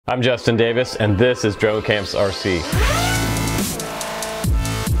I'm Justin Davis, and this is Drocamp's RC.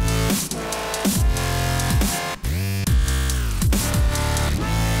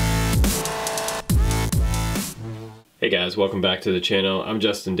 Hey guys, welcome back to the channel. I'm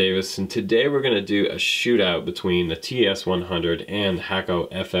Justin Davis, and today we're going to do a shootout between the TS100 and the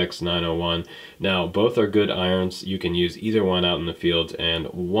HAKKO FX901. Now, both are good irons. You can use either one out in the field, and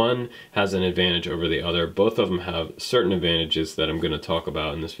one has an advantage over the other. Both of them have certain advantages that I'm going to talk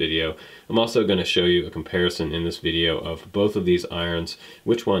about in this video. I'm also going to show you a comparison in this video of both of these irons,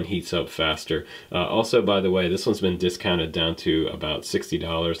 which one heats up faster. Also, by the way, this one's been discounted down to about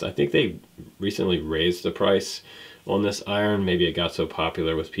 $60. I think they recently raised the price on this iron. Maybe it got so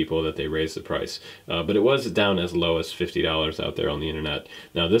popular with people that they raised the price, but it was down as low as $50 out there on the internet.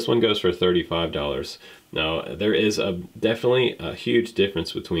 Now this one goes for $35. Now there is definitely a huge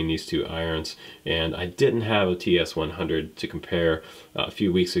difference between these two irons, and I didn't have a TS100 to compare a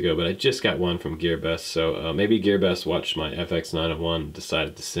few weeks ago, but I just got one from GearBest, so maybe GearBest watched my FX901 and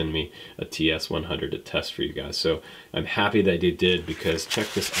decided to send me a TS100 to test for you guys. So I'm happy that they did, because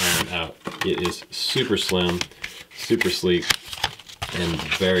check this iron out. It is super slim, super sleek, and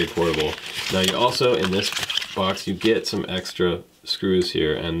very portable. Now you also, in this box, you get some extra screws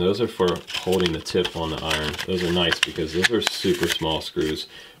here, and those are for holding the tip on the iron. Those are nice because those are super small screws.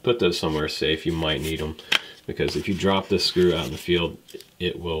 Put those somewhere safe. You might need them, because if you drop this screw out in the field,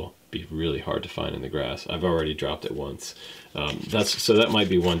 it will be really hard to find in the grass. I've already dropped it once. So that might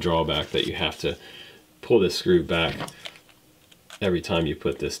be one drawback, that you have to pull this screw back every time you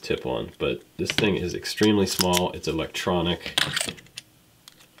put this tip on. But this thing is extremely small. It's electronic,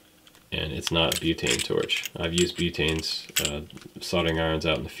 and it's not a butane torch. I've used butanes, soldering irons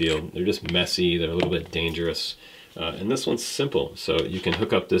out in the field. They're just messy, they're a little bit dangerous. And this one's simple, so you can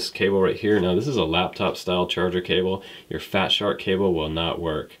hook up this cable right here. Now this is a laptop style charger cable. Your Fatshark cable will not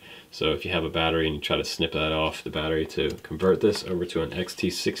work. So if you have a battery and you try to snip that off the battery to convert this over to an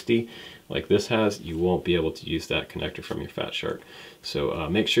XT60 like this has, you won't be able to use that connector from your Fatshark. So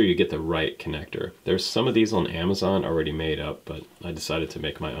make sure you get the right connector. There's some of these on Amazon already made up, but I decided to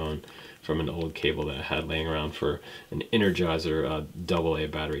make my own from an old cable that I had laying around for an Energizer AA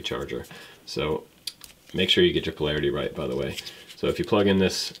battery charger. So make sure you get your polarity right, by the way. So if you plug in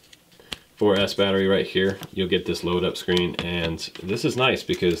this 4S battery right here, you'll get this load up screen, and this is nice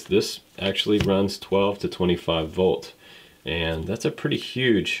because this actually runs 12 to 25 volt, and that's a pretty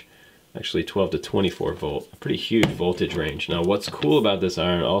huge, actually 12 to 24 volt, a pretty huge voltage range. Now what's cool about this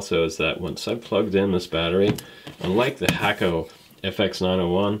iron also is that once I've plugged in this battery, unlike the HAKKO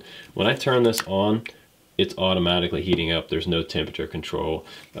FX901, when I turn this on, it's automatically heating up. There's no temperature control,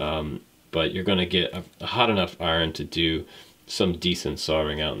 but you're going to get a hot enough iron to do some decent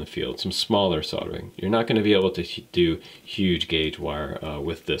soldering out in the field, some smaller soldering. You're not going to be able to do huge gauge wire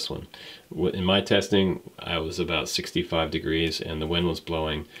with this one. In my testing, I was about 65 degrees and the wind was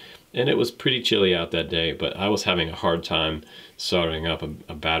blowing, and it was pretty chilly out that day, but I was having a hard time soldering up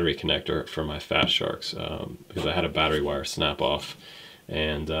a battery connector for my Fatsharks because I had a battery wire snap off,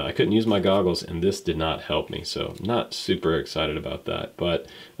 and I couldn't use my goggles, and this did not help me. So not super excited about that, but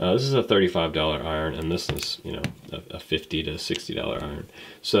this is a $35 iron, and this is, you know, a $50 to $60 iron.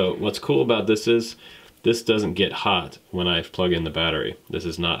 So what's cool about this is this doesn't get hot when I plug in the battery. This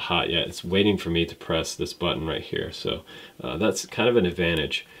is not hot yet. It's waiting for me to press this button right here. So that's kind of an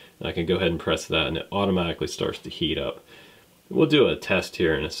advantage. I can go ahead and press that, and it automatically starts to heat up. We'll do a test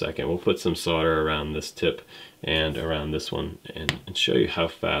here in a second. We'll put some solder around this tip and around this one and show you how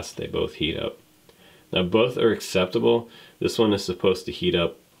fast they both heat up. Now both are acceptable. This one is supposed to heat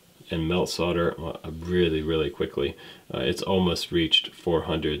up and melt solder really, really quickly. It's almost reached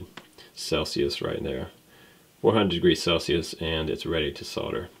 400 Celsius right there. 400 degrees Celsius, and it's ready to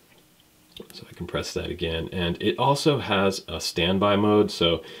solder. So I can press that again, and it also has a standby mode.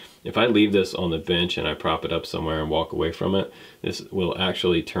 So if I leave this on the bench and I prop it up somewhere and walk away from it, this will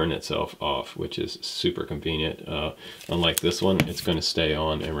actually turn itself off, which is super convenient. Unlike this one, it's going to stay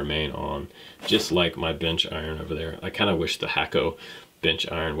on and remain on, just like my bench iron over there. I kind of wish the HAKKO bench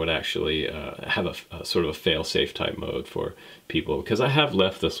iron would actually have a sort of a fail-safe type mode for people, because I have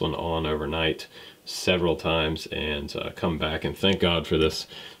left this one on overnight several times and come back, and thank God for this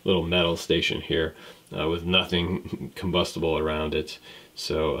little metal station here with nothing combustible around it.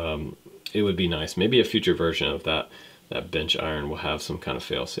 So it would be nice. Maybe a future version of that bench iron will have some kind of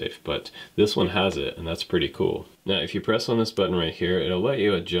fail-safe, but this one has it, and that's pretty cool. Now if you press on this button right here, it'll let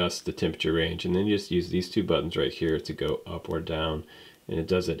you adjust the temperature range, and then you just use these two buttons right here to go up or down, and it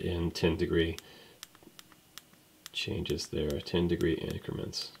does it in 10-degree changes there, 10-degree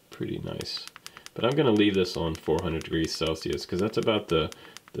increments. Pretty nice. But I'm going to leave this on 400 degrees Celsius because that's about the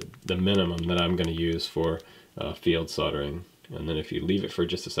the minimum that I'm going to use for field soldering. And then if you leave it for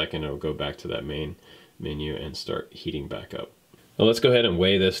just a second, it'll go back to that main menu and start heating back up. Well, let's go ahead and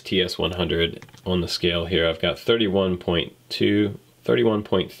weigh this TS100 on the scale here. I've got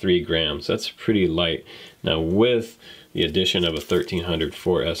 31.3 grams. That's pretty light. Now with the addition of a 1300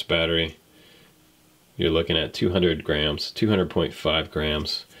 4S battery, you're looking at 200 grams, 200.5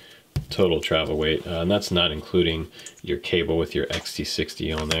 grams total travel weight. And that's not including your cable with your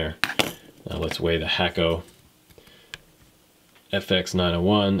XT60 on there. Now let's weigh the HAKKO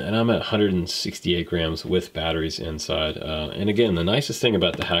FX901, and I'm at 168 grams with batteries inside. And again, the nicest thing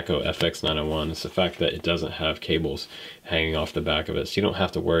about the HAKKO FX901 is the fact that it doesn't have cables hanging off the back of it, so you don't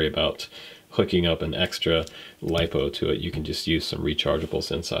have to worry about hooking up an extra LiPo to it. You can just use some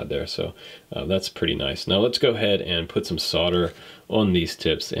rechargeables inside there, so that's pretty nice. Now let's go ahead and put some solder on these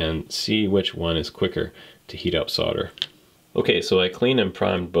tips and see which one is quicker to heat up solder. Okay, so I cleaned and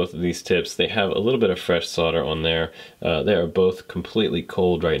primed both of these tips. They have a little bit of fresh solder on there. They are both completely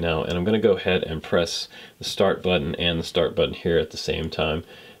cold right now, and I'm going to go ahead and press the start button and the start button here at the same time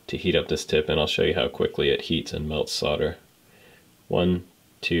to heat up this tip, and I'll show you how quickly it heats and melts solder. 1,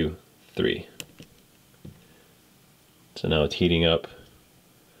 2, 3. So now it's heating up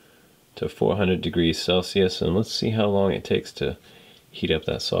to 400 degrees Celsius, and let's see how long it takes to heat up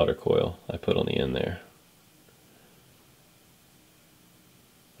that solder coil I put on the end there.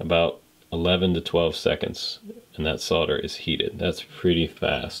 About 11 to 12 seconds, and that solder is heated. That's pretty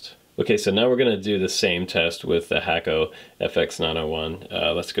fast. Okay, so now we're going to do the same test with the HAKKO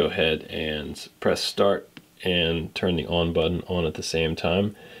FX901. Let's go ahead and press start and turn the on button on at the same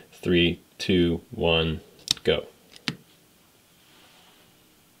time. 3, 2, 1, go.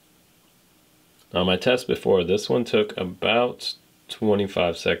 Now my test before, this one took about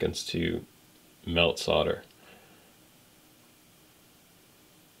 25 seconds to melt solder.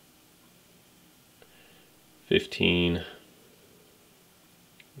 15,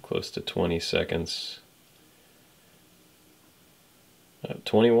 close to 20 seconds.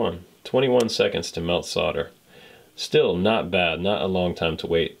 21 seconds to melt solder. Still not bad, not a long time to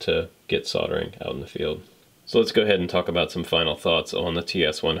wait to get soldering out in the field. So let's go ahead and talk about some final thoughts on the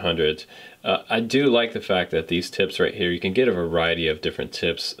TS100. I do like the fact that these tips right here, you can get a variety of different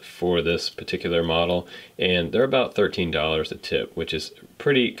tips for this particular model, and they're about $13 a tip, which is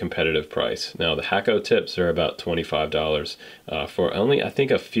pretty competitive price. Now the HAKKO tips are about $25 for only, I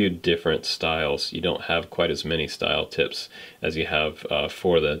think, a few different styles. You don't have quite as many style tips as you have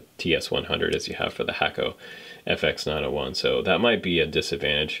for the TS100 as you have for the HAKKO FX901, so that might be a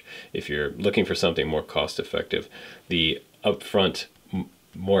disadvantage if you're looking for something more cost effective. The upfront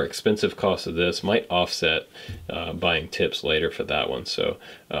more expensive cost of this might offset buying tips later for that one, so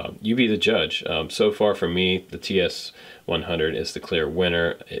you be the judge. So far for me, the TS100 is the clear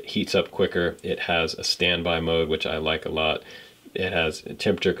winner. It heats up quicker, it has a standby mode, which I like a lot. It has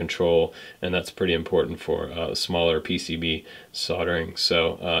temperature control, and that's pretty important for smaller PCB soldering.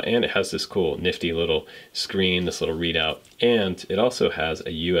 So, and it has this cool nifty little screen, this little readout, and it also has a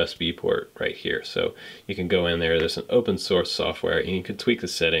USB port right here. So you can go in there, there's an open source software, and you can tweak the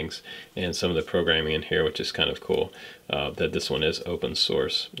settings and some of the programming in here, which is kind of cool that this one is open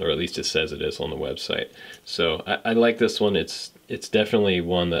source, or at least it says it is on the website. So I like this one. It's definitely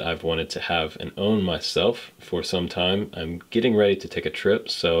one that I've wanted to have and own myself for some time. I'm getting ready to take a trip,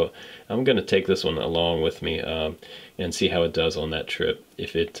 so I'm going to take this one along with me and see how it does on that trip.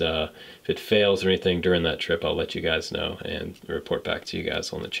 If it fails or anything during that trip, I'll let you guys know and report back to you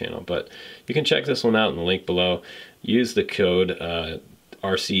guys on the channel. But you can check this one out in the link below. Use the code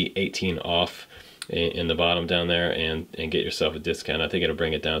RC18OFF in the bottom down there and get yourself a discount. I think it'll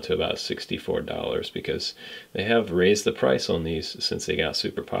bring it down to about $64 because they have raised the price on these since they got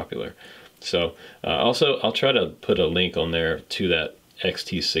super popular. So also I'll try to put a link on there to that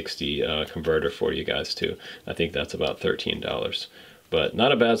XT60 converter for you guys too. I think that's about $13, but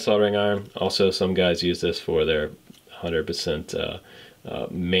not a bad soldering iron. Also, some guys use this for their 100%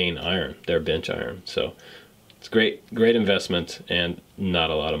 main iron, their bench iron. So it's great investment and not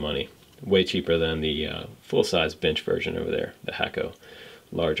a lot of money. Way cheaper than the full-size bench version over there, the HAKKO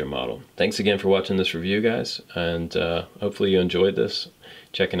larger model. Thanks again for watching this review, guys, and hopefully you enjoyed this,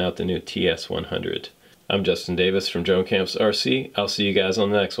 checking out the new TS100. I'm Justin Davis from Drone Camps RC. I'll see you guys on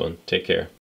the next one. Take care.